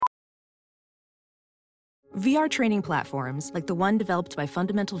VR training platforms, like the one developed by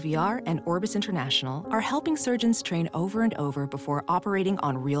Fundamental VR and Orbis International, are helping surgeons train over and over before operating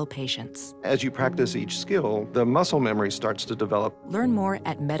on real patients. As you practice each skill, the muscle memory starts to develop. Learn more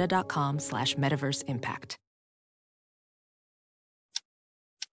at meta.com/metaverseimpact.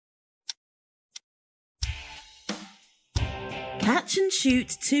 Catch and Shoot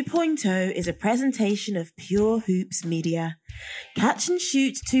 2.0 is a presentation of Pure Hoops Media. Catch and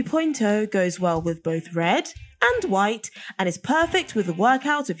Shoot 2.0 goes well with both red and white and is perfect with the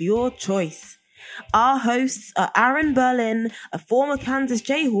workout of your choice. Our hosts are Aaron Berlin, a former Kansas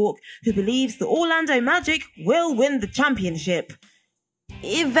Jayhawk who believes the Orlando Magic will win the championship.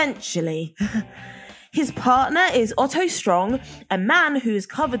 Eventually. His partner is Otto Strong, a man who's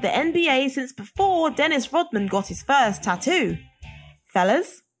covered the NBA since before Dennis Rodman got his first tattoo.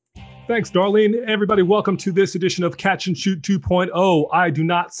 Fellas? Thanks, Darlene. Everybody, welcome to this edition of Catch and Shoot 2.0. I do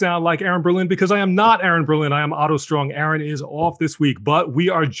not sound like Aaron Berlin because I am not Aaron Berlin. I am Otto Strong. Aaron is off this week, but we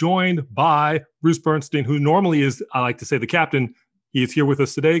are joined by Bruce Bernstein, who normally is, I like to say, the captain. He is here with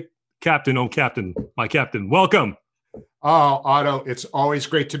us today. Captain, oh, captain, my captain. Welcome. Oh, Otto, it's always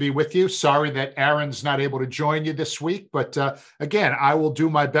great to be with you. Sorry that Aaron's not able to join you this week, but again, I will do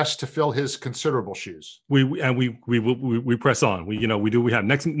my best to fill his considerable shoes. We press on. We have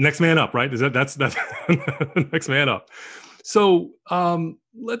next man up, right? That's next man up. So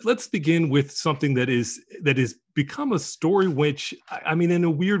let's begin with something that is become a story, which I mean, in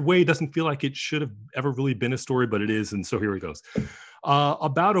a weird way, doesn't feel like it should have ever really been a story, but it is, and so here it goes.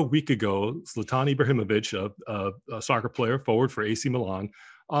 About a week ago, Zlatan Ibrahimovic, a soccer player, forward for AC Milan,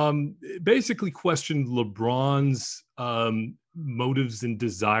 basically questioned LeBron's motives and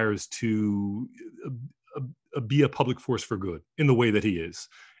desires to be a public force for good in the way that he is,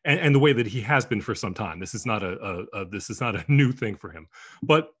 and the way that he has been for some time. This is not a new thing for him.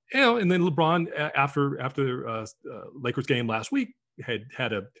 But and then LeBron, after Lakers game last week, he said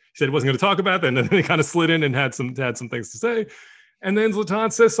he wasn't going to talk about that, and then he kind of slid in and had some things to say. And then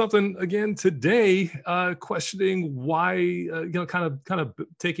Zlatan says something again today, questioning why, kind of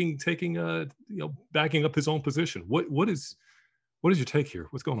taking, backing up his own position. What is your take here?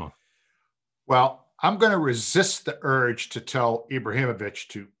 What's going on? Well, I'm going to resist the urge to tell Ibrahimovic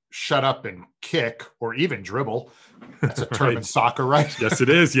to shut up and kick or even dribble. That's a term Right. in soccer, right? Yes, it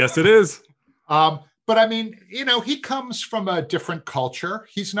is. Yes, it is. But I mean, he comes from a different culture.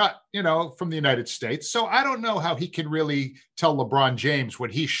 He's not, from the United States. So I don't know how he can really tell LeBron James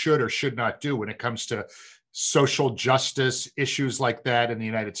what he should or should not do when it comes to social justice issues like that in the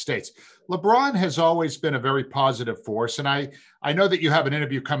United States. LeBron has always been a very positive force. And I know that you have an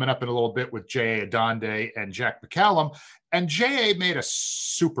interview coming up in a little bit with J.A. Adande and Jack McCallum. And J.A. made a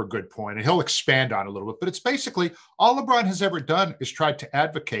super good point, and he'll expand on it a little bit. But it's basically all LeBron has ever done is tried to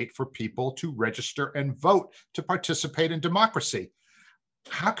advocate for people to register and vote to participate in democracy.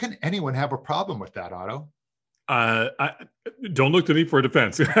 How can anyone have a problem with that, Otto? Don't look to me for a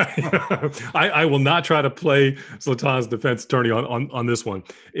defense. I will not try to play Zlatan's defense attorney on this one.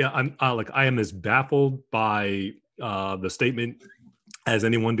 Yeah, I am as baffled by the statement as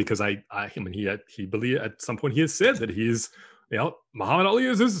anyone, because he believed at some point he has said that he's, Muhammad Ali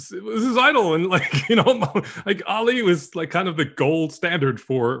is his idol, and like Ali was like kind of the gold standard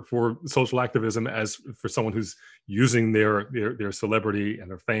for social activism, as for someone who's using their celebrity and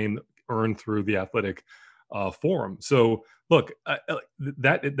their fame earned through the athletic forum. So look,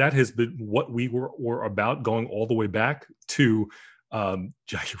 that has been what we were about, going all the way back to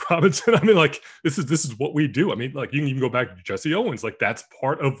Jackie Robinson. I mean, like this is what we do. I mean, like you can even go back to Jesse Owens. Like that's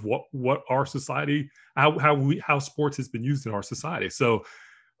part of what our society, how sports has been used in our society. So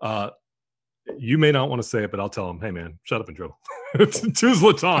you may not want to say it, but I'll tell him, hey man, shut up and drill. To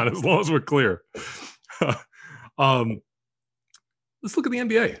Zlatan, as long as we're clear. Let's look at the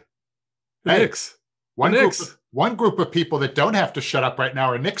NBA. The Knicks. One group of people that don't have to shut up right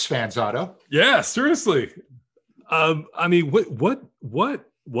now are Knicks fans, Otto. Yeah, seriously. I mean, what? Like,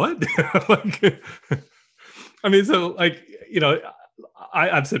 I mean, so like,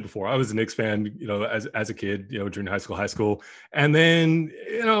 I've said before, I was a Knicks fan, as a kid, during high school. And then,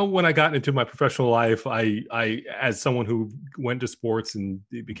 when I got into my professional life, I, as someone who went to sports and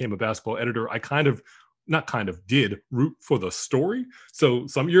became a basketball editor, I did root for the story. So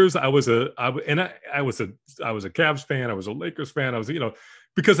some years I was a Cavs fan. I was a Lakers fan. I was,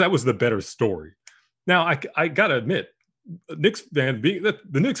 because that was the better story. Now I gotta admit, Knicks fan,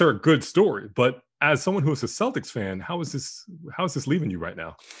 the Knicks are a good story, but as someone who is a Celtics fan, how is this leaving you right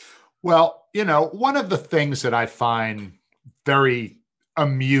now? Well, one of the things that I find very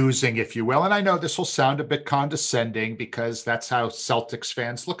amusing, if you will. And I know this will sound a bit condescending because that's how Celtics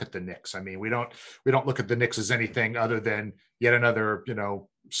fans look at the Knicks. I mean, we don't look at the Knicks as anything other than yet another,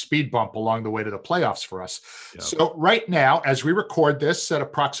 speed bump along the way to the playoffs for us. Yep. So right now, as we record this at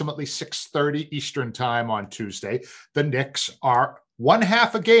approximately 6:30 Eastern time on Tuesday, the Knicks are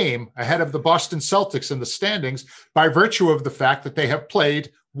 1/2 a game ahead of the Boston Celtics in the standings by virtue of the fact that they have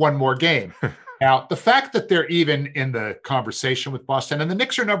played one more game. Now, the fact that they're even in the conversation with Boston, and the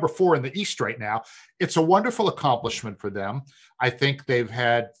Knicks are number 4 in the East right now, it's a wonderful accomplishment for them. I think they've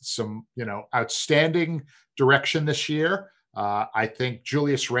had some, outstanding direction this year. I think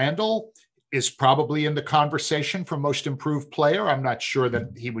Julius Randle is probably in the conversation for most improved player. I'm not sure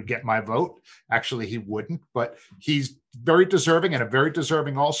that he would get my vote. Actually, he wouldn't, but he's very deserving and a very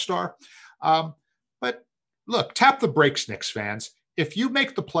deserving all-star. But look, tap the brakes, Knicks fans. If you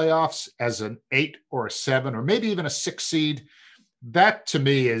make the playoffs as an 8 or a 7 or maybe even a 6 seed, that to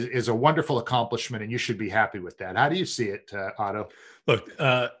me is a wonderful accomplishment, and you should be happy with that. How do you see it, Otto? Look,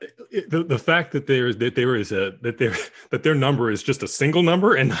 the fact that their number is just a single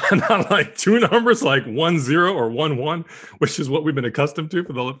number and not like two numbers, like 1-0 or 1-1, which is what we've been accustomed to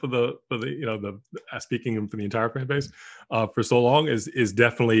for the speaking for the entire fan base for so long, is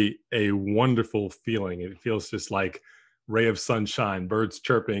definitely a wonderful feeling. It feels just like ray of sunshine, birds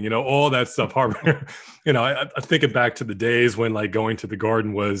chirping, all that stuff. I think back to the days when like going to the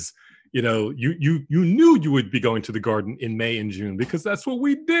Garden was, you knew you would be going to the Garden in May and June because that's what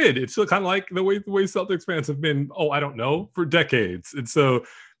we did. It's kind of like the way Celtics fans have been, for decades. And so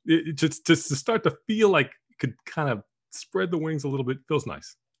it just to start to feel like it could kind of spread the wings a little bit feels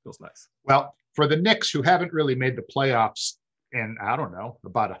nice. Well, for the Knicks, who haven't really made the playoffs in, I don't know,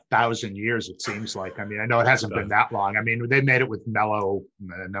 about 1,000 years, it seems like. I mean, I know it hasn't been that long. I mean, they made it with Melo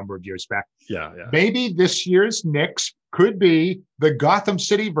a number of years back. Yeah. Maybe this year's Knicks could be the Gotham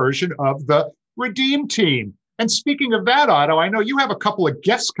City version of the Redeem Team. And speaking of that, Otto, I know you have a couple of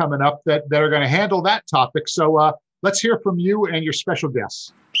guests coming up that are going to handle that topic. So let's hear from you and your special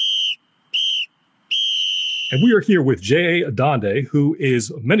guests. And we are here with J.A. Adande, who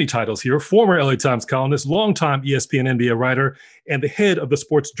is many titles here, former LA Times columnist, longtime ESPN NBA writer, and the head of the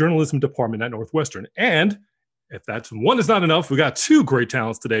sports journalism department at Northwestern. And if that's one is not enough, we got two great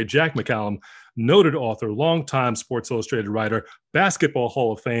talents today. Jack McCallum, noted author, longtime Sports Illustrated writer, Basketball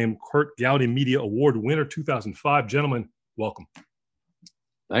Hall of Fame, Kurt Gowdy Media Award winner 2005. Gentlemen, welcome.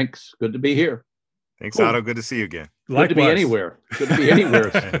 Thanks. Good to be here. Thanks, cool. Otto. Good to see you again. Good to be anywhere. Good to be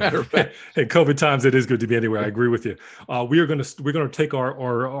anywhere, as a matter of fact. In COVID times, it is good to be anywhere. I agree with you. We're going to take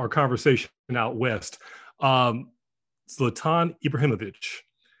our conversation out west. Zlatan Ibrahimovic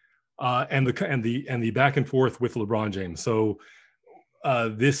and the back and forth with LeBron James. So all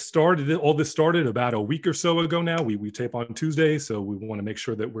this started about a week or so ago now. We tape on Tuesday, so we want to make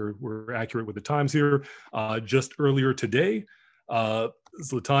sure that we're accurate with the times here. Just earlier today,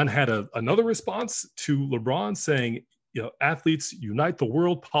 Zlatan had another response to LeBron saying, athletes unite the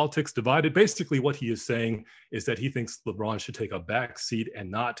world, politics divided. Basically, what he is saying is that he thinks LeBron should take a back seat and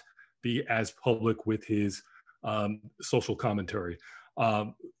not be as public with his social commentary.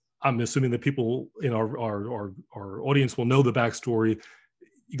 I'm assuming that people in our audience will know the backstory.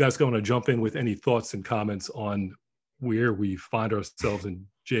 You guys going to jump in with any thoughts and comments on where we find ourselves? And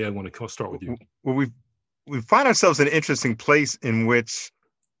Jay, I want to start with you. Well, we find ourselves in an interesting place in which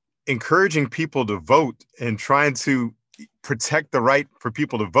encouraging people to vote and trying to protect the right for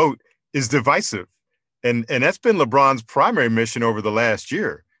people to vote is divisive. And that's been LeBron's primary mission over the last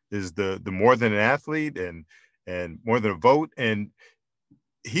year, is the more than an athlete and more than a vote. And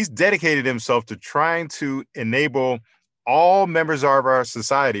he's dedicated himself to trying to enable all members of our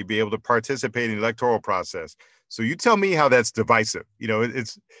society be able to participate in the electoral process. So you tell me how that's divisive.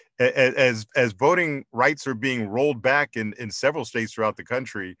 It's as voting rights are being rolled back in several states throughout the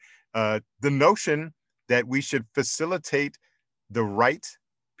country, the notion that we should facilitate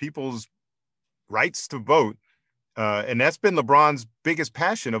people's rights to vote, and that's been LeBron's biggest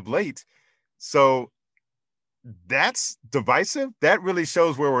passion of late. So that's divisive. That really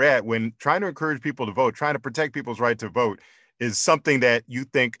shows where we're at when trying to encourage people to vote, trying to protect people's right to vote is something that you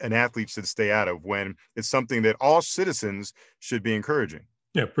think an athlete should stay out of, when it's something that all citizens should be encouraging.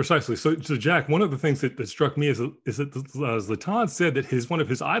 Yeah, precisely. So Jack, one of the things that struck me is that Zlatan said that one of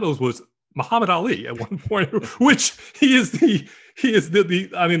his idols was Muhammad Ali at one point, which he is the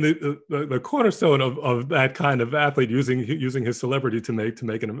cornerstone of that kind of athlete, using his celebrity to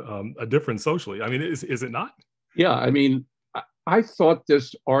make a difference socially. I mean, is it not? Yeah, I mean, I thought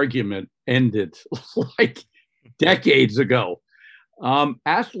this argument ended like decades ago.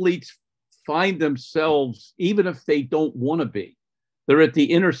 Athletes find themselves, even if they don't want to be, They're at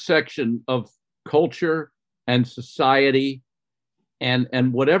the intersection of culture and society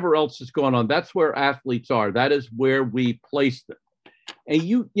and whatever else is going on. That's where athletes are. That is where we place them. And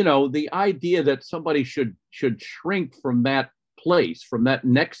you know, the idea that somebody should shrink from that place, from that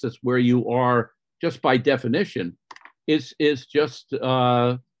nexus where you are just by definition, is just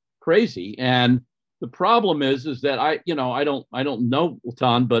crazy. And the problem is that I don't know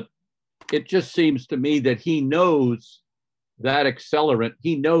Ton, but it just seems to me that he knows that accelerant.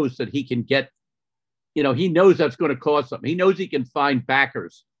 He knows that he can get, he knows that's going to cause something. He knows he can find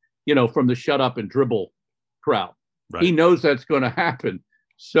backers, from the shut up and dribble crowd. Right. He knows that's going to happen.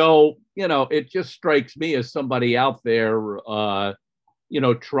 So, it just strikes me as somebody out there,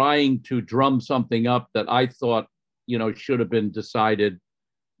 trying to drum something up that I thought, should have been decided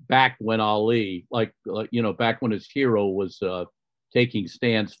back when Ali, back when his hero was taking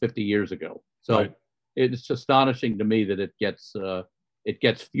stands 50 years ago. So right. It's astonishing to me that it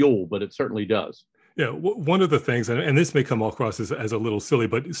gets fuel, but it certainly does. Yeah, one of the things, and this may come across as a little silly,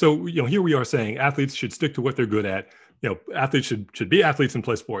 but so, here we are saying athletes should stick to what they're good at. Athletes should be athletes and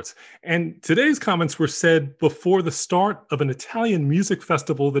play sports. And today's comments were said before the start of an Italian music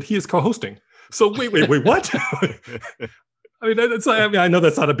festival that he is co-hosting. So wait, what? I know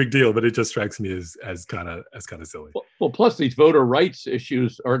that's not a big deal, but it just strikes me as kind of silly. Well, plus these voter rights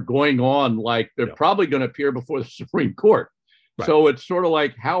issues are going on, like they're probably going to appear before the Supreme Court. Right. So it's sort of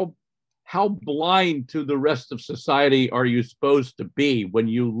like how blind to the rest of society are you supposed to be when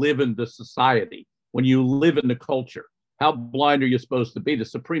you live in the society, when you live in the culture? How blind are you supposed to be? The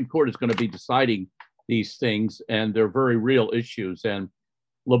Supreme Court is going to be deciding these things, and they're very real issues. And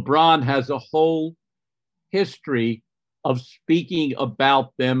LeBron has a whole history of speaking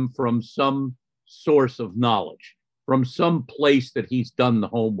about them from some source of knowledge, from some place that he's done the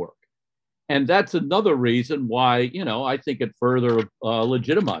homework. And that's another reason why, I think it further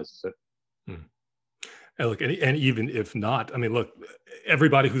legitimizes it. And look, and even if not,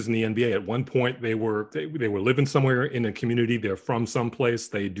 everybody who's in the NBA at one point they were living somewhere in a community. They're from someplace.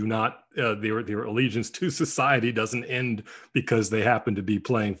 They do not their allegiance to society doesn't end because they happen to be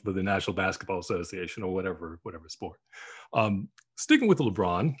playing for the National Basketball Association or whatever sport. Sticking with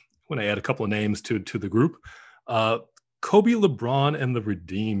LeBron, when I add a couple of names to the group, Kobe, LeBron, and the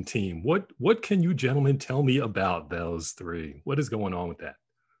Redeem Team. What can you gentlemen tell me about those three? What is going on with that?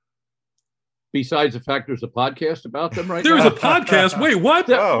 Besides the fact there's a podcast about them right There's now? There's a podcast? Wait, what?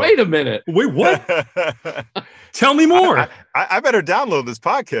 Wait a minute. Wait, what? Tell me more. I better download this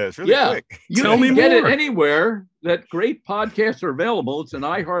podcast really quick. You Tell me get more. It anywhere that great podcasts are available. It's an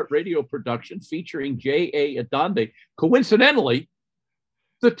iHeartRadio production featuring J.A. Adande. Coincidentally,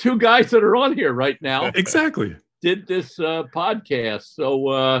 the two guys that are on here right now exactly did this podcast.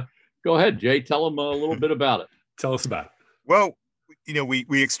 So go ahead, Jay. Tell them a little bit about it. Tell us about it. Well,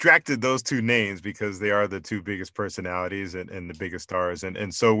 we extracted those two names because they are the two biggest personalities and the biggest stars.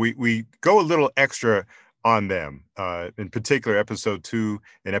 And so we go a little extra on them. In particular, episode 2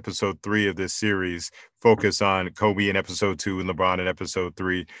 and episode 3 of this series focus on Kobe in episode 2 and LeBron in episode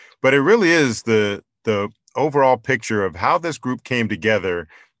 3. But it really is the overall picture of how this group came together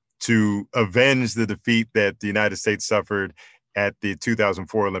to avenge the defeat that the United States suffered at the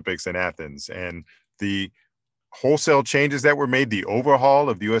 2004 Olympics in Athens. And the wholesale changes that were made, the overhaul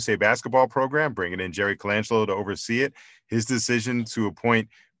of the USA basketball program, bringing in Jerry Colangelo to oversee it, his decision to appoint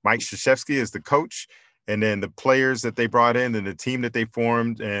Mike Krzyzewski as the coach, and then the players that they brought in and the team that they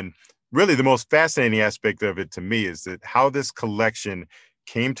formed. And really the most fascinating aspect of it to me is that how this collection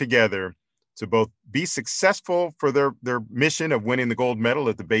came together to both be successful for their mission of winning the gold medal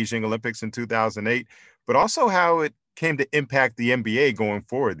at the Beijing Olympics in 2008, but also how it came to impact the NBA going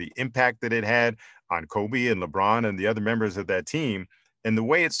forward, the impact that it had on Kobe and LeBron and the other members of that team, and the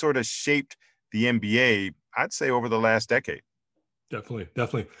way it sort of shaped the NBA, I'd say, over the last decade. Definitely.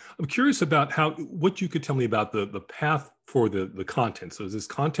 I'm curious about what you could tell me about the path for the content. So is this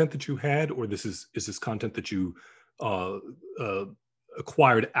content that you had, or is this content that you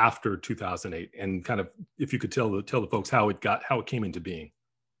acquired after 2008? And kind of, if you could tell the folks how it came into being.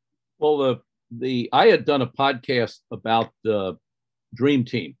 Well, I had done a podcast about the Dream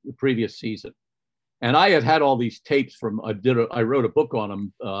Team the previous season. And I had all these tapes I wrote a book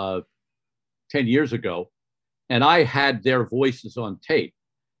on them 10 years ago, and I had their voices on tape.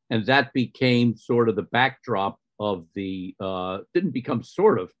 And that became sort of the backdrop of it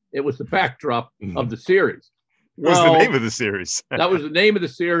was the backdrop of the series. What was the name of the series? That was the name of the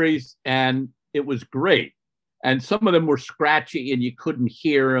series, and it was great. And some of them were scratchy and you couldn't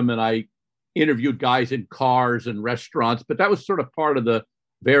hear them. And I interviewed guys in cars and restaurants, but that was sort of part of the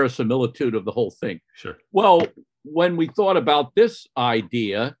verisimilitude of the whole thing. Sure. Well, when we thought about this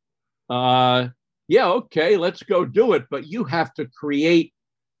idea, yeah, okay, let's go do it. But you have to create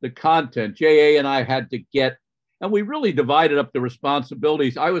the content. J.A. and I had to get, and we really divided up the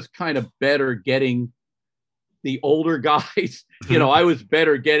responsibilities. I was kind of better getting the older guys. I was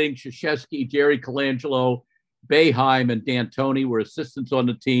better getting Krzyzewski, Jerry Colangelo, Boeheim, and D'Antoni were assistants on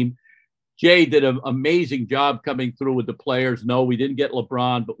the team. Jay did an amazing job coming through with the players. No, we didn't get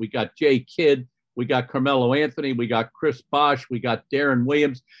LeBron, but we got Jay Kidd, we got Carmelo Anthony, we got Chris Bosh, we got Darren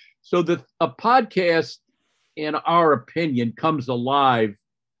Williams. So a podcast, in our opinion, comes alive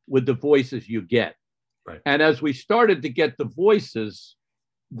with the voices you get. Right. And as we started to get the voices,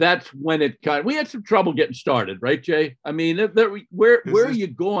 that's when we had some trouble getting started, right, Jay? I mean, where are you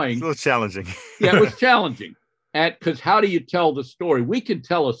going? It's a little challenging. Yeah, it was challenging. Because how do you tell the story? We can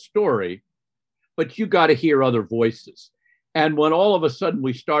tell a story, but you got to hear other voices. And when all of a sudden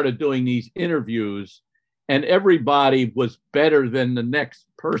we started doing these interviews and everybody was better than the next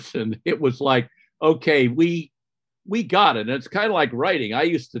person, it was like, okay, we got it. And it's kind of like writing. I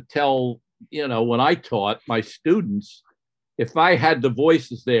used to tell, when I taught my students, if I had the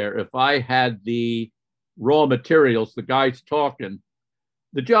voices there, if I had the raw materials, the guys talking,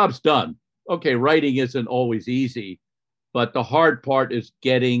 the job's done. Okay, writing isn't always easy, but the hard part is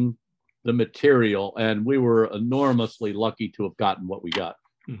getting the material. And we were enormously lucky to have gotten what we got.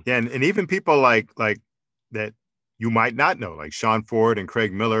 Yeah, and even people like that you might not know, like Sean Ford and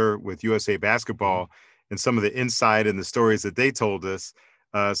Craig Miller with USA Basketball, and some of the insight and the stories that they told us.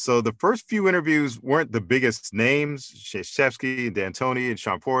 So the first few interviews weren't the biggest names, Krzyzewski and D'Antoni and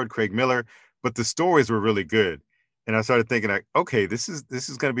Sean Ford, Craig Miller, but the stories were really good. And I started thinking, like, okay, this is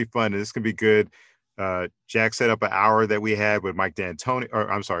going to be fun. And this can be good. Jack set up an hour that we had with Mike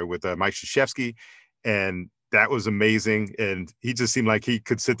Krzyzewski, and that was amazing. And he just seemed like he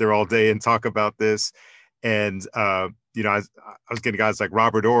could sit there all day and talk about this. And, I was getting guys like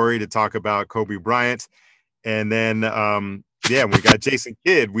Robert Ory to talk about Kobe Bryant. And then, when we got Jason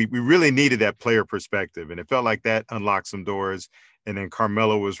Kidd, we really needed that player perspective. And it felt like that unlocked some doors. And then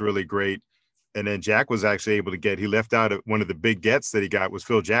Carmelo was really great. And then Jack was actually able to he left out one of the big gets that he got was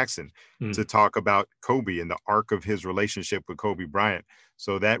Phil Jackson to talk about Kobe and the arc of his relationship with Kobe Bryant.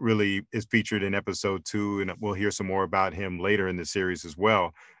 So that really is featured in episode 2, and we'll hear some more about him later in the series as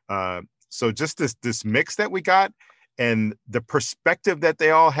well. So just this mix that we got and the perspective that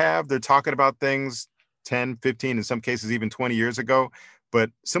they all have, they're talking about things 10, 15, in some cases, even 20 years ago. But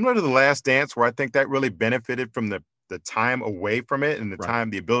similar to The Last Dance, where I think that really benefited from the time away from it and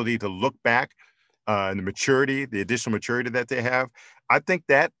the ability to look back and the additional maturity that they have. I think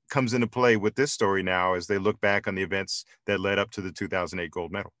that comes into play with this story now as they look back on the events that led up to the 2008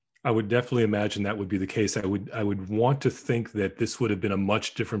 gold medal. I would definitely imagine that would be the case. I would want to think that this would have been a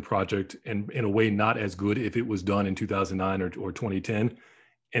much different project and in a way not as good if it was done in 2009 or 2010.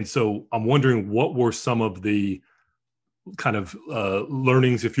 And so I'm wondering what were some of the kind of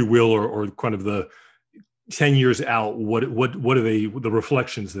learnings, if you will, or kind of the 10 years out, what are the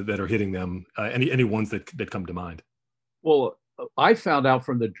reflections that are hitting them? Any ones that come to mind? Well, I found out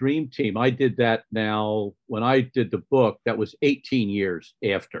from the Dream Team. I did that now when I did the book. That was 18 years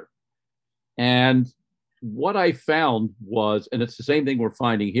after. And what I found was, and it's the same thing we're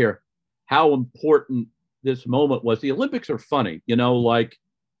finding here, how important this moment was. The Olympics are funny, like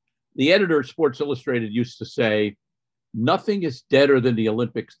the editor of Sports Illustrated used to say, nothing is deader than the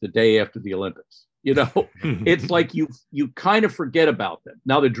Olympics the day after the Olympics. It's like you kind of forget about them.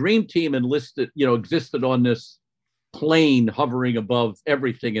 Now the Dream Team existed on this plane hovering above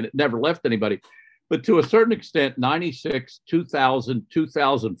everything, and it never left anybody. But to a certain extent, 96, 2000,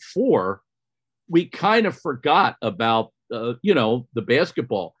 2004, we kind of forgot about, the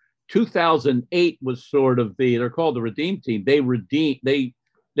basketball. 2008 was sort of they're called the Redeem Team. They were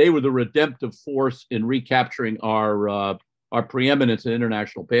the redemptive force in recapturing our preeminence in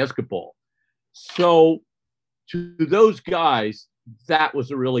international basketball. So to those guys, that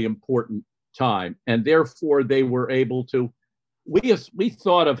was a really important time. And therefore they were able to, we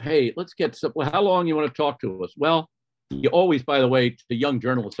thought of, hey, let's get some, how long you want to talk to us? Well, you always, by the way, the young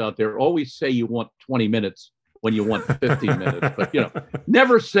journalists out there always say you want 20 minutes when you want 15 minutes, but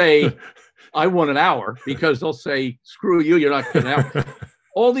never say I want an hour, because they'll say, screw you, you're not getting an hour.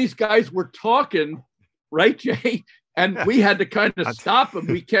 All these guys were talking, right, Jay? And we had to kind of stop them.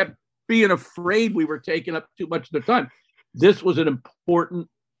 We kept being afraid we were taking up too much of their time. This was an important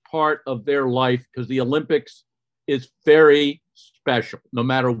part of their life because the Olympics is very special. No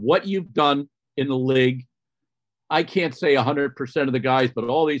matter what you've done in the league, I can't say 100% of the guys, but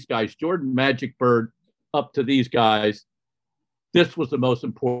all these guys, Jordan, Magic, Bird, up to these guys, this was the most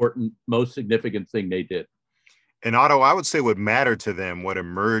important, most significant thing they did. And Otto, I would say what mattered to them, what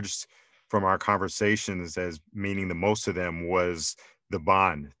emerged from our conversations as meaning the most to them, was the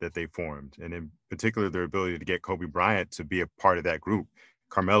bond that they formed. And in particular, their ability to get Kobe Bryant to be a part of that group.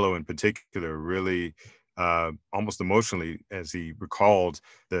 Carmelo in particular really almost emotionally, as he recalled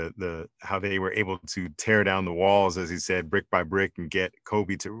the how they were able to tear down the walls, as he said, brick by brick, and get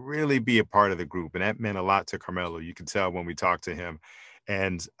Kobe to really be a part of the group. And that meant a lot to Carmelo. You could tell when we talked to him.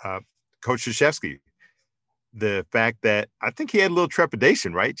 And Coach Krzyzewski, the fact that I think he had a little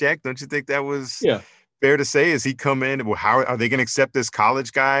trepidation, right, Jack? Don't you think that was fair to say? As he come in, well, how are they going to accept this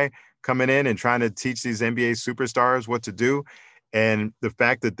college guy coming in and trying to teach these NBA superstars what to do? And the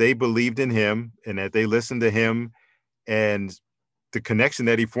fact that they believed in him and that they listened to him, and the connection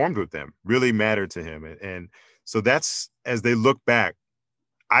that he formed with them really mattered to him. And so that's, as they look back,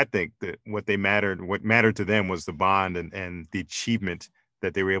 I think that what mattered to them was the bond and the achievement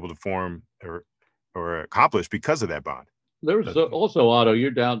that they were able to form or accomplish because of that bond. There's also, Otto,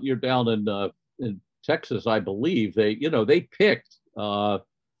 you're down in Texas, I believe. They picked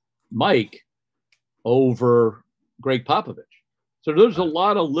Mike over Greg Popovich. So there's a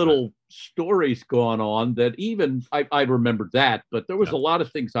lot of little stories going on that even I remembered that, but there was a lot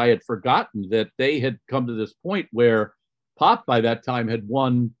of things I had forgotten, that they had come to this point where Pop by that time had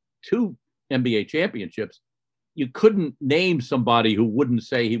won 2 NBA championships. You couldn't name somebody who wouldn't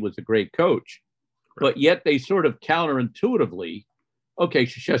say he was a great coach, but yet they sort of counterintuitively, okay,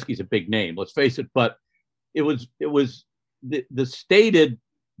 Krzyzewski's a big name, let's face it, but it was the stated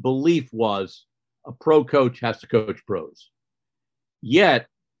belief was a pro coach has to coach pros. Yet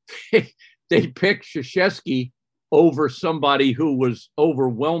they picked Krzyzewski over somebody who was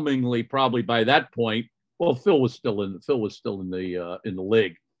overwhelmingly, probably by that point, well, Phil was still in the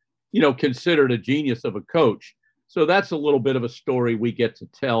league, considered a genius of a coach. So that's a little bit of a story we get to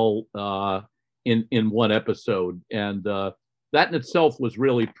tell in one episode, and that in itself was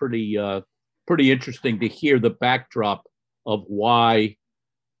really pretty interesting to hear the backdrop of why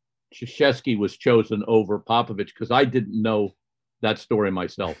Krzyzewski was chosen over Popovich, because I didn't know that story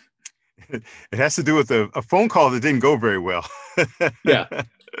myself. It has to do with a phone call that didn't go very well. Yeah.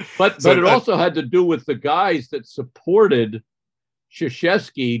 But it also had to do with the guys that supported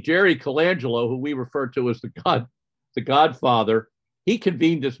Krzyzewski. Jerry Colangelo, who we refer to as the Godfather, he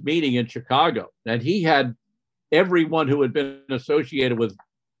convened this meeting in Chicago, and he had everyone who had been associated with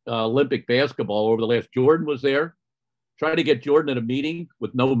Olympic basketball over the last. Jordan was there, trying to get Jordan at a meeting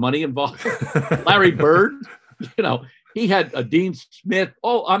with no money involved. Larry Bird, he had Dean Smith.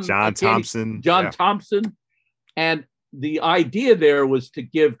 John Thompson. Thompson. And the idea there was to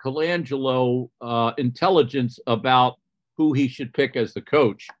give Colangelo intelligence about who he should pick as the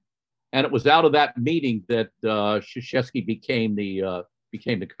coach. And it was out of that meeting that Krzyzewski became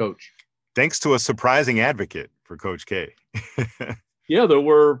the coach. Thanks to a surprising advocate for Coach K. Yeah, there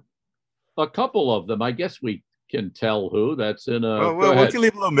were a couple of them. I guess we can tell who. That's in a. We can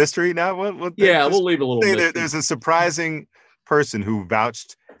leave a little mystery now. We'll leave a little mystery. There's a surprising person who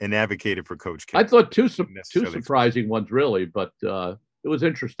vouched and advocated for Coach K. I thought two surprising ones, really, but it was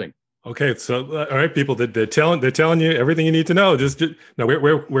interesting. Okay, so all right, people, they're telling you everything you need to know. Just now,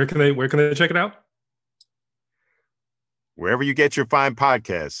 where can they check it out? Wherever you get your fine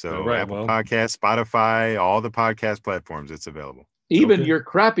podcasts. So Apple Podcasts, Spotify, all the podcast platforms, it's available. Even your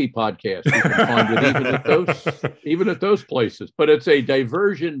crappy podcast, you can find it even at those places. But it's a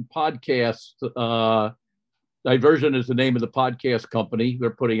Diversion podcast. Diversion is the name of the podcast company.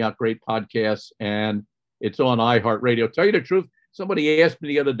 They're putting out great podcasts, and it's on iHeartRadio. Tell you the truth, somebody asked me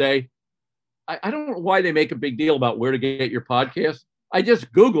the other day, I don't know why they make a big deal about where to get your podcast. I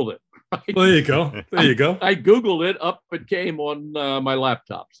just Googled it. Right? Well, there you go. I Googled it, up it came on my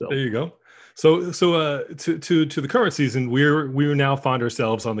laptop. So there you go. So to the current season, we now find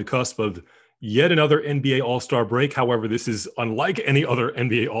ourselves on the cusp of yet another NBA All-Star break. However, this is unlike any other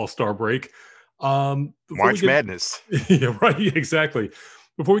NBA All-Star break. March Madness. Yeah, right. Exactly.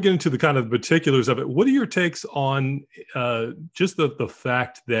 Before we get into the kind of particulars of it, what are your takes on just the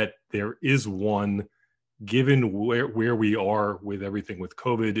fact that there is one, given where we are with everything with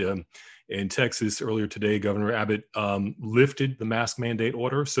COVID in Texas earlier today? Governor Abbott lifted the mask mandate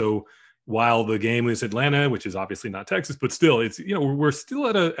order. So while the game is Atlanta, which is obviously not Texas, but still, it's we're still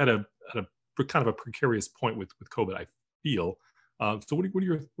at a kind of a precarious point with COVID, I feel. So what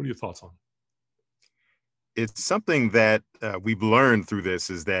are your thoughts on? It's something that we've learned through this,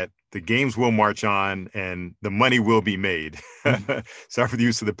 is that the games will march on and the money will be made. Sorry for the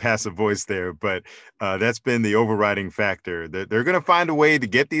use of the passive voice there, but that's been the overriding factor. They're going to find a way to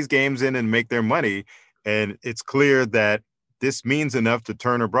get these games in and make their money. And it's clear that this means enough to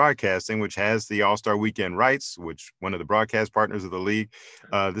Turner Broadcasting, which has the All-Star Weekend rights, which one of the broadcast partners of the league.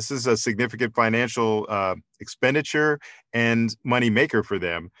 This is a significant financial expenditure and money maker for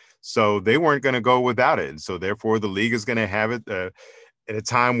them. So they weren't going to go without it. And so therefore the league is going to have it at a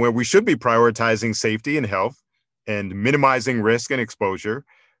time where we should be prioritizing safety and health and minimizing risk and exposure.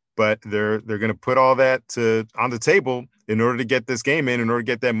 But they're going to put all that on the table in order to get this game in order to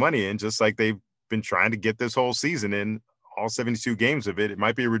get that money in, just like they've been trying to get this whole season in, all 72 games of it. It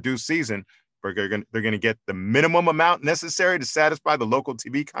might be a reduced season, but they're going to get the minimum amount necessary to satisfy the local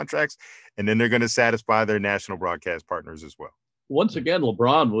TV contracts, and then they're going to satisfy their national broadcast partners as well. Once again,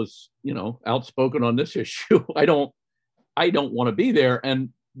 LeBron was, outspoken on this issue. I don't want to be there. And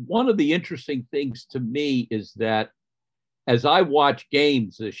one of the interesting things to me is that as I watch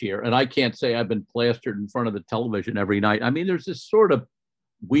games this year, and I can't say I've been plastered in front of the television every night. I mean, there's this sort of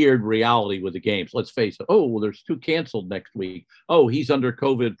weird reality with the games. Let's face it. Oh, well, there's 2 canceled next week. Oh, he's under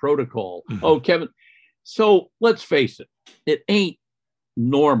COVID protocol. Mm-hmm. Oh, Kevin. So let's face it. It ain't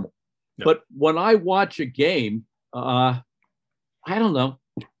normal. No. But when I watch a game, I don't know.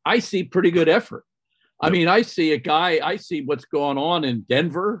 I see pretty good effort. Yep. I mean, I see what's going on in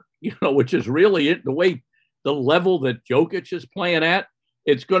Denver, which is really the level that Jokic is playing at.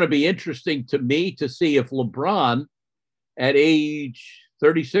 It's going to be interesting to me to see if LeBron at age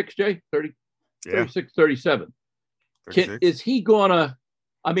 36, Jay, 36, 37, is he going to,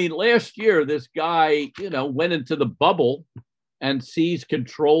 last year, this guy, went into the bubble and seized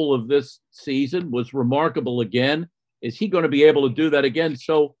control of this season, was remarkable again. Is he going to be able to do that again?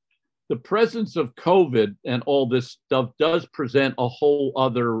 So the presence of COVID and all this stuff does present a whole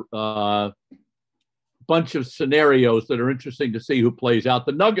other bunch of scenarios that are interesting to see who plays out.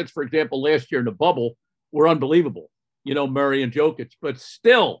 The Nuggets, for example, last year in the bubble were unbelievable, Murray and Jokic, but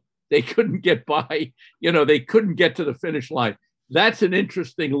still they couldn't get by, they couldn't get to the finish line. That's an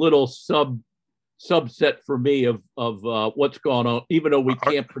interesting little subset for me of what's going on, even though we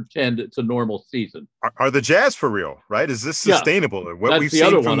can't pretend it's a normal season. Are the Jazz for real, right? Is this sustainable? Yeah, what we've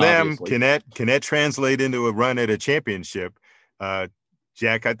seen from them, obviously. Can that translate into a run at a championship?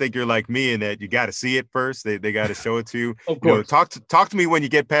 Jack, I think you're like me in that you got to see it first. They got to show it to you. Of course. Talk to me when you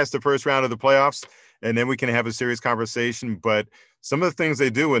get past the first round of the playoffs, and then we can have a serious conversation. But some of the things they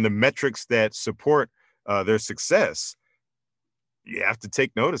do and the metrics that support their success, you have to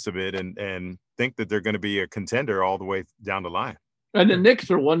take notice of it and think that they're going to be a contender all the way down the line. And the Knicks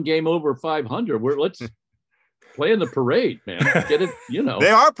are 1 game over 500. Let's play in the parade, man. Get it, They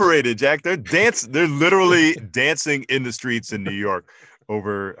are paraded, Jack. They're literally dancing in the streets in New York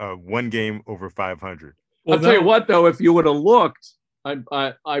over 1 game over 500. Well, I'll tell you what, though, if you would have looked,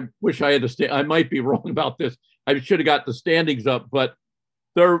 I wish I had I might be wrong about this. I should have got the standings up, but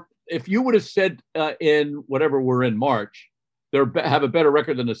if you would have said in whatever we're in March, they have a better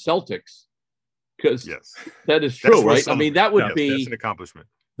record than the Celtics, because that is true, right? That would be that's an accomplishment.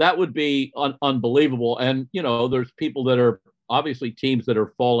 That would be unbelievable. And, there's people that are obviously teams that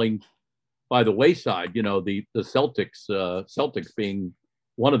are falling by the wayside, the Celtics being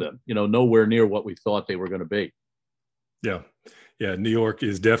one of them, nowhere near what we thought they were going to be. Yeah. Yeah. New York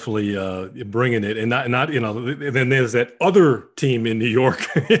is definitely bringing it, and not, then there's that other team in New York,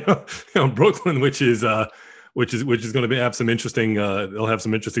 Brooklyn, which is going to have some interesting, they'll have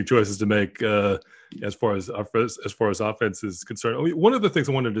some interesting choices to make as far as offense is concerned. One of the things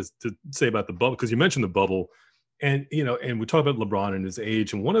I wanted to say about the bubble, because you mentioned the bubble, and and we talk about LeBron and his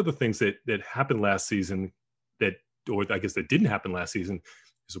age, and one of the things that happened last season that didn't happen last season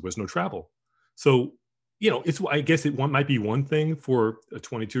is there was no travel. So I guess might be one thing for a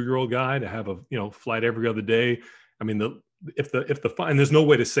 22-year-old guy to have a flight every other day. I mean, and there's no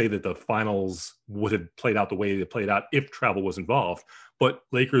way to say that the finals would have played out the way they played out if travel was involved. But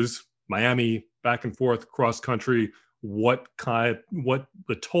Lakers, Miami, back and forth, cross country, what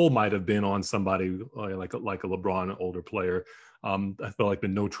the toll might have been on somebody like a LeBron, an older player. I felt like the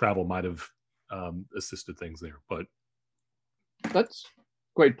no travel might have assisted things there. But that's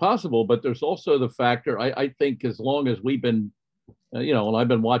quite possible. But there's also the factor. I think as long as we've been, and I've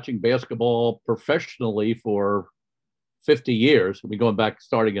been watching basketball professionally for 50 years, going back,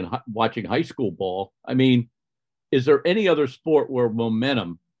 starting in watching high school ball. I mean, is there any other sport where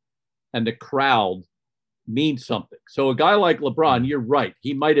momentum and the crowd means something? So a guy like LeBron, you're right,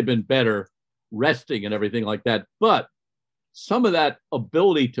 he might have been better resting and everything like that, but some of that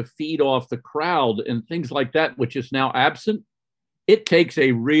ability to feed off the crowd and things like that, which is now absent, it takes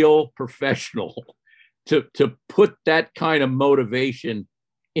a real professional to put that kind of motivation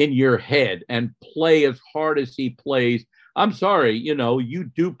in your head and play as hard as he plays. I'm sorry,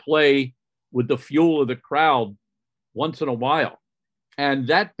 you do play with the fuel of the crowd once in a while. And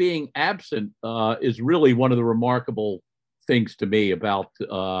that being absent is really one of the remarkable things to me about,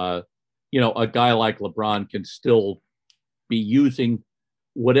 a guy like LeBron can still be using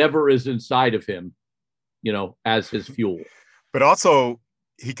whatever is inside of him, as his fuel. But also,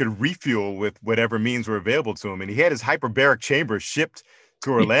 he could refuel with whatever means were available to him. And he had his hyperbaric chamber shipped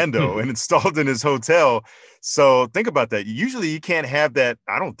to Orlando and installed in his hotel. So think about that. Usually you can't have that.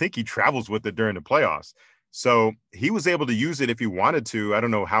 I don't think he travels with it during the playoffs. So he was able to use it if he wanted to. I don't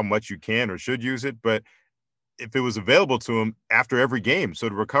know how much you can or should use it, but if it was available to him after every game. So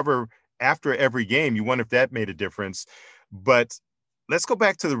to recover after every game, you wonder if that made a difference. But let's go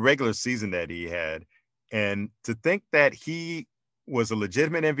back to the regular season that he had. And to think that he was a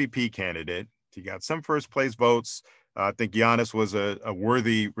legitimate MVP candidate, he got some first place votes. I think Giannis was a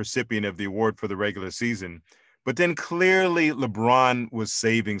worthy recipient of the award for the regular season. But then clearly LeBron was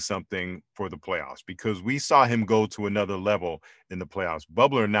saving something for the playoffs because we saw him go to another level in the playoffs,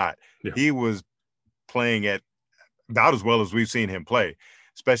 bubble or not. Yeah. He was playing at about as well as we've seen him play,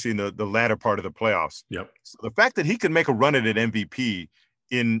 especially in the latter part of the playoffs. Yep. So the fact that he could make a run at an MVP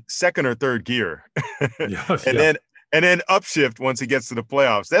in second or third gear and then upshift once he gets to the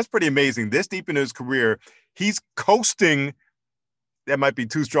playoffs, that's pretty amazing. This deep in his career, he's coasting. That might be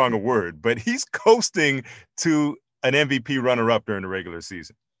too strong a word, but he's coasting to an MVP runner-up during the regular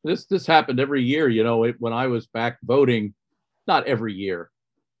season. This happened every year, when I was back voting, not every year,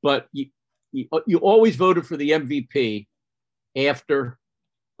 but you always voted for the MVP after,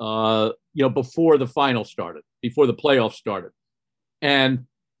 before the final started, before the playoffs started. And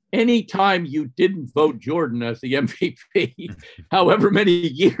anytime you didn't vote Jordan as the MVP, however many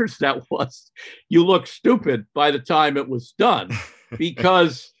years that was, you looked stupid by the time it was done.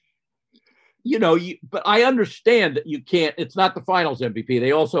 Because, but I understand that you can't, it's not the finals MVP.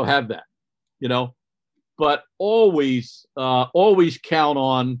 They also have that, but always count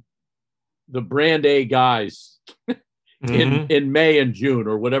on the brand A guys in May and June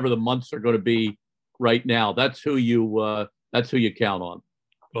or whatever the months are going to be right now. That's who you count on.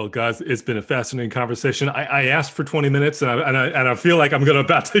 Well, guys, it's been a fascinating conversation. I asked for 20 minutes, and I feel like I'm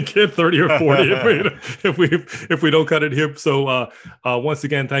about to get 30 or 40 if we don't cut it here. So once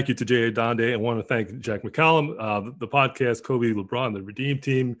again, thank you to Jay Adande. I want to thank Jack McCallum, the podcast, Kobe, LeBron, the Redeem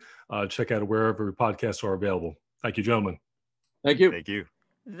Team. Check out wherever podcasts are available. Thank you, gentlemen. Thank you. Thank you.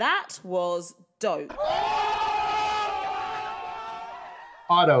 That was dope.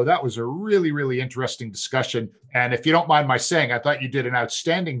 Otto, that was a really, really interesting discussion. And if you don't mind my saying, I thought you did an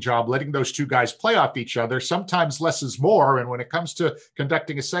outstanding job letting those two guys play off each other. Sometimes less is more. And when it comes to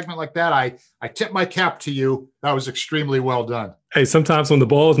conducting a segment like that, I tip my cap to you. That was extremely well done. Hey, sometimes when the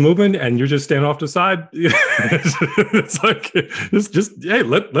ball is moving and you're just standing off to the side, it's like just hey,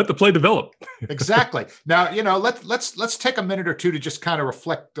 let the play develop. Exactly. Now, let's take a minute or two to just kind of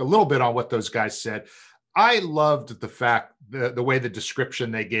reflect a little bit on what those guys said. I loved the fact, the way the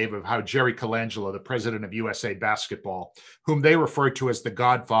description they gave of how Jerry Colangelo, the president of USA Basketball, whom they referred to as the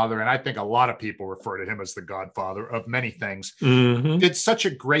Godfather, and I think a lot of people refer to him as the Godfather of many things, did such a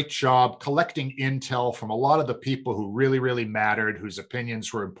great job collecting intel from a lot of the people who really, really mattered, whose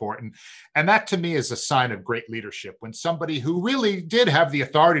opinions were important. And that to me is a sign of great leadership. When somebody who really did have the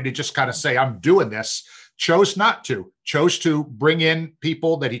authority to just kind of say, I'm doing this, chose not to, chose to bring in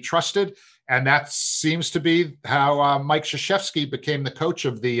people that he trusted. And that seems to be how Mike Krzyzewski became the coach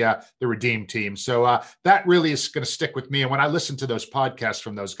of the Redeem Team. So that really is going to stick with me. And when I listen to those podcasts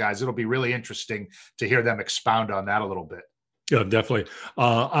from those guys, it'll be really interesting to hear them expound on that a little bit. Yeah, definitely.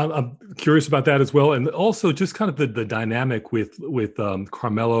 I'm curious about that as well. And also just kind of the dynamic with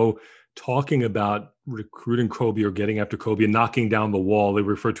Carmelo talking about recruiting Kobe or getting after Kobe and knocking down the wall. They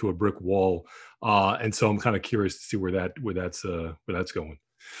refer to a brick wall. And so I'm kind of curious to see where that's going.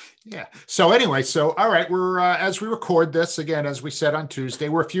 Yeah. So anyway, all right, we're as we record this, again, as we said on Tuesday,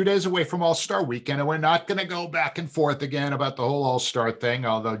 we're a few days away from All-Star Weekend, and we're not going to go back and forth again about the whole All-Star thing,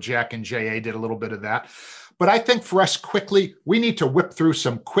 although Jack and JA did a little bit of that. But I think for us quickly, we need to whip through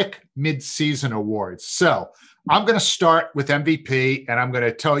some quick mid-season awards. So I'm going to start with MVP, and I'm going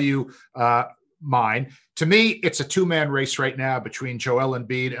to tell you mine. To me, it's a two-man race right now between Joel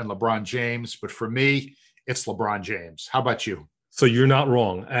Embiid and LeBron James. But for me, it's LeBron James. How about you? So you're not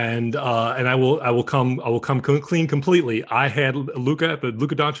wrong, and I will come clean completely. I had Luka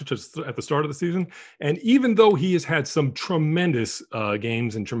Doncic at the start of the season, and even though he has had some tremendous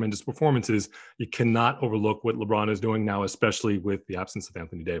games and tremendous performances, you cannot overlook what LeBron is doing now, especially with the absence of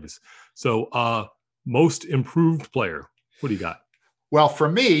Anthony Davis. So most improved player. What do you got? Well, for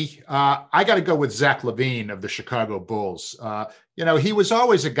me, I got to go with Zach LaVine of the Chicago Bulls. He was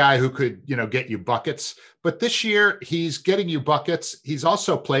always a guy who could, get you buckets. But this year, he's getting you buckets. He's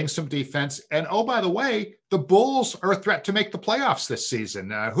also playing some defense. And oh, by the way, the Bulls are a threat to make the playoffs this season.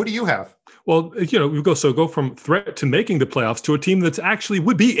 Who do you have? Well, we go from threat to making the playoffs to a team that's actually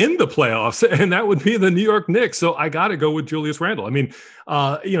would be in the playoffs, and that would be the New York Knicks. So I got to go with Julius Randle. I mean,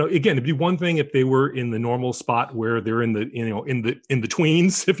 again, it'd be one thing if they were in the normal spot where they're in the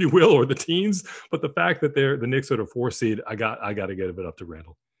tweens, if you will, or the teens. But the fact that the Knicks are a 4 seed, I got to give it up to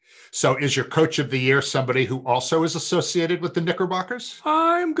Randle. So is your coach of the year somebody who also is associated with the Knickerbockers?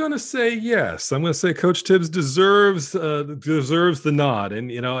 I'm going to say yes. I'm going to say Coach Tibbs deserves the nod.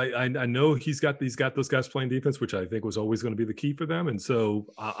 And, I know he's got those guys playing defense, which I think was always going to be the key for them. And so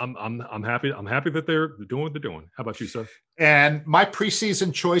I'm happy. I'm happy that they're doing what they're doing. How about you, sir? And my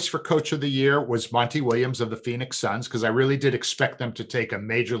preseason choice for coach of the year was Monty Williams of the Phoenix Suns, because I really did expect them to take a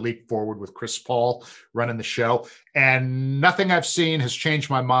major leap forward with Chris Paul running the show. And nothing I've seen has changed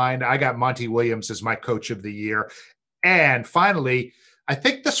my mind. I got Monty Williams as my coach of the year. And finally, I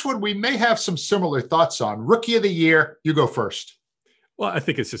think this one we may have some similar thoughts on. Rookie of the year, you go first. Well, I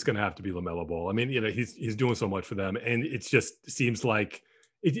think it's just going to have to be LaMelo Ball. I mean, he's doing so much for them, and it just seems like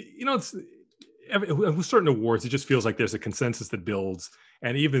it's with certain awards, it just feels like there's a consensus that builds.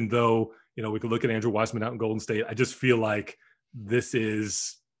 And even though we could look at Andrew Wiseman out in Golden State, I just feel like this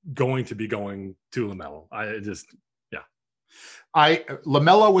is going to be going to LaMelo.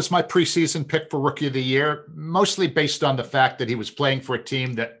 LaMelo was my preseason pick for Rookie of the Year, mostly based on the fact that he was playing for a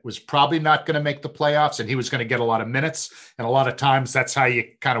team that was probably not going to make the playoffs, and he was going to get a lot of minutes. And a lot of times that's how you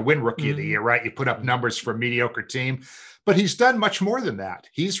kind of win Rookie of the Year, right? You put up numbers for a mediocre team. But he's done much more than that.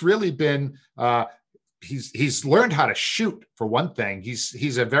 He's really been he's learned how to shoot, for one thing.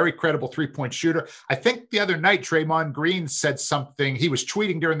 He's a very credible 3-point shooter. I think the other night Draymond Green said something. He was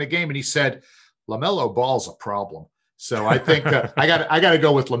tweeting during the game and he said, LaMelo Ball's a problem. So I think I got to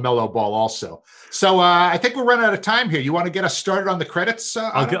go with LaMelo Ball also. So I think we're running out of time here. You want to get us started on the credits?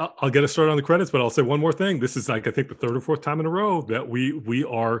 I'll get us started on the credits, but I'll say one more thing. This is I think the 3rd or 4th time in a row that we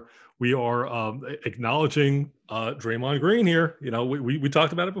are acknowledging Draymond Green here. We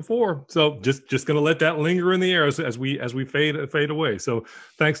talked about it before, so just going to let that linger in the air as we fade away. So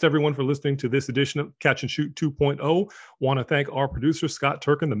thanks to everyone for listening to this edition of Catch and Shoot 2.0. Want to thank our producer Scott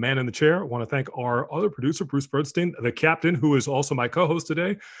Turkin, the man in the chair. Want to thank our other producer Bruce Birdstein, the captain, who is also my co-host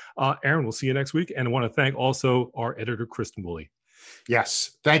today. Aaron, we'll see you next week, and I want to thank also our editor Kristen Woolley.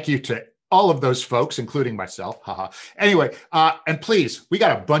 Yes, thank you to all of those folks, including myself. Anyway, and please, we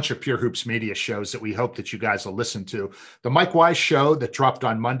got a bunch of Pure Hoops Media shows that we hope that you guys will listen to. The Mike Wise show that dropped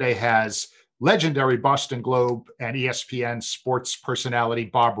on Monday has legendary Boston Globe and ESPN sports personality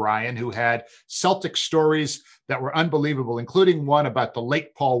Bob Ryan, who had Celtic stories that were unbelievable, including one about the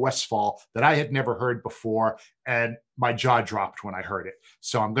late Paul Westphal that I had never heard before, and my jaw dropped when I heard it.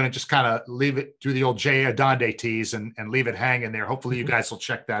 So I'm going to just kind of leave it, do the old Jay Adande tease and leave it hanging there. Hopefully you guys will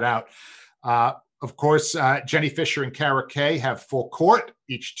check that out. Of course, Jenny Fisher and Kara Kay have Full Court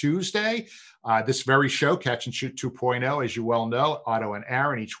each Tuesday. This very show, Catch and Shoot 2.0, as you well know, Otto and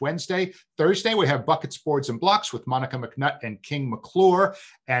Aaron each Wednesday. Thursday, we have Buckets, Boards, and Blocks with Monica McNutt and King McClure.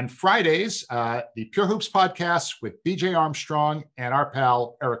 And Fridays, the Pure Hoops podcast with BJ Armstrong and our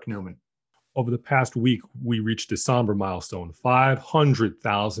pal, Eric Newman. Over the past week, we reached a somber milestone,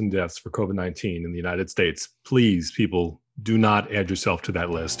 500,000 deaths for COVID-19 in the United States. Please, people, do not add yourself to that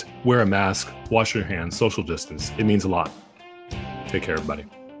list. Wear a mask, wash your hands, social distance. It means a lot. Take care, everybody.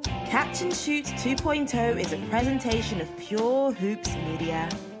 Catch and Shoot 2.0 is a presentation of Pure Hoops Media.